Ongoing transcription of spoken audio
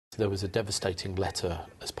there was a devastating letter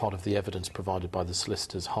as part of the evidence provided by the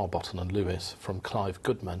solicitors Harbottle and Lewis from Clive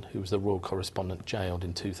Goodman, who was the royal correspondent jailed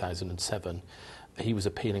in 2007. He was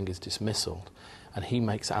appealing his dismissal, and he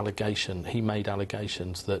made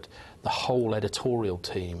allegations that the whole editorial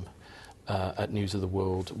team at News of the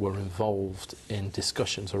World were involved in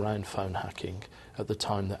discussions around phone hacking at the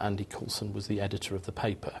time that Andy Coulson was the editor of the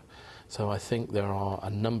paper. So I think there are a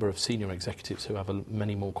number of senior executives who have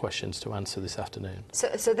many more questions to answer this afternoon.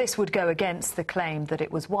 So this would go against the claim that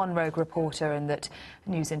it was one rogue reporter and that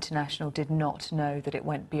News International did not know that it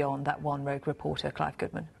went beyond that one rogue reporter, Clive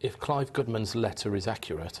Goodman? If Clive Goodman's letter is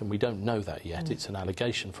accurate, and we don't know that yet, it's an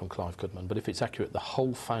allegation from Clive Goodman, but if it's accurate, the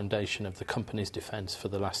whole foundation of the company's defence for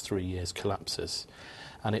the last 3 years collapses.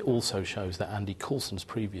 And it also shows that Andy Coulson's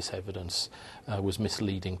previous evidence was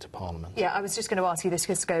misleading to Parliament. Yeah, I was just going to ask you, this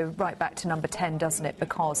just go right back to number 10, doesn't it?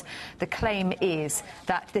 Because the claim is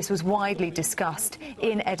that this was widely discussed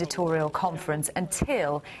in editorial conference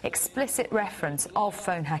until explicit reference of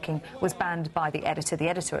phone hacking was banned by the editor. The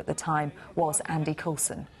editor at the time was Andy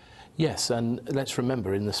Coulson. Yes, and let's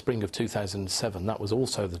remember, in the spring of 2007, that was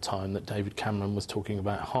also the time that David Cameron was talking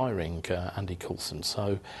about hiring Andy Coulson.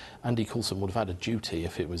 So Andy Coulson would have had a duty,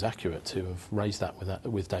 if it was accurate, to have raised that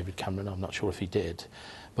with David Cameron. I'm not sure if he did.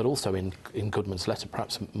 But also in Goodman's letter,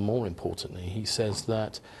 perhaps more importantly, he says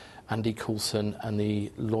that Andy Coulson and the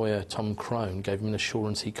lawyer Tom Crone gave him an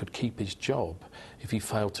assurance he could keep his job if he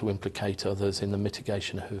failed to implicate others in the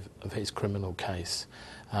mitigation of his criminal case.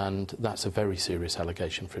 And that's a very serious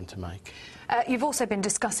allegation for him to make. You've also been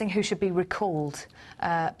discussing who should be recalled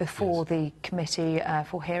before the committee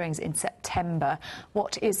for hearings in September.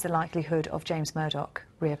 What is the likelihood of James Murdoch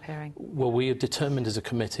reappearing? Well, we have determined as a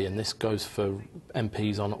committee, and this goes for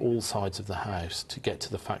MPs on all sides of the House, to get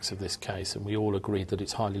to the facts of this case, and we all agreed that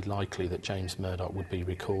it's highly likely that James Murdoch would be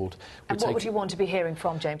recalled. And what would you want to be hearing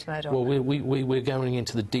from James Murdoch? Well, we're going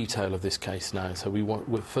into the detail of this case now. So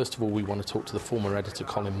first of all, we want to talk to the former editor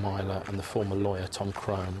Colin Myler and the former lawyer Tom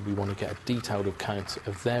Crone. We want to get a detailed account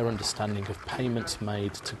of their understanding of payments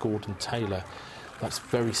made to Gordon Taylor. That's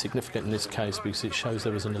very significant in this case because it shows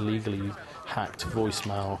there was an illegally hacked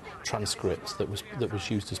voicemail transcript that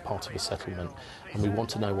was used as part of a settlement, and we want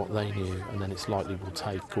to know what they knew, and then it's likely we'll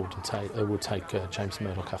take James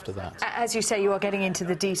Murdoch after that. As you say, you are getting into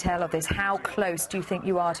the detail of this. How close do you think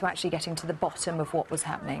you are to actually getting to the bottom of what was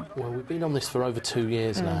happening? Well, we've been on this for over 2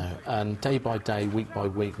 years now, and day by day, week by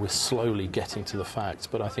week, we're slowly getting to the facts,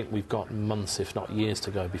 but I think we've got months, if not years,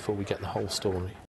 to go before we get the whole story.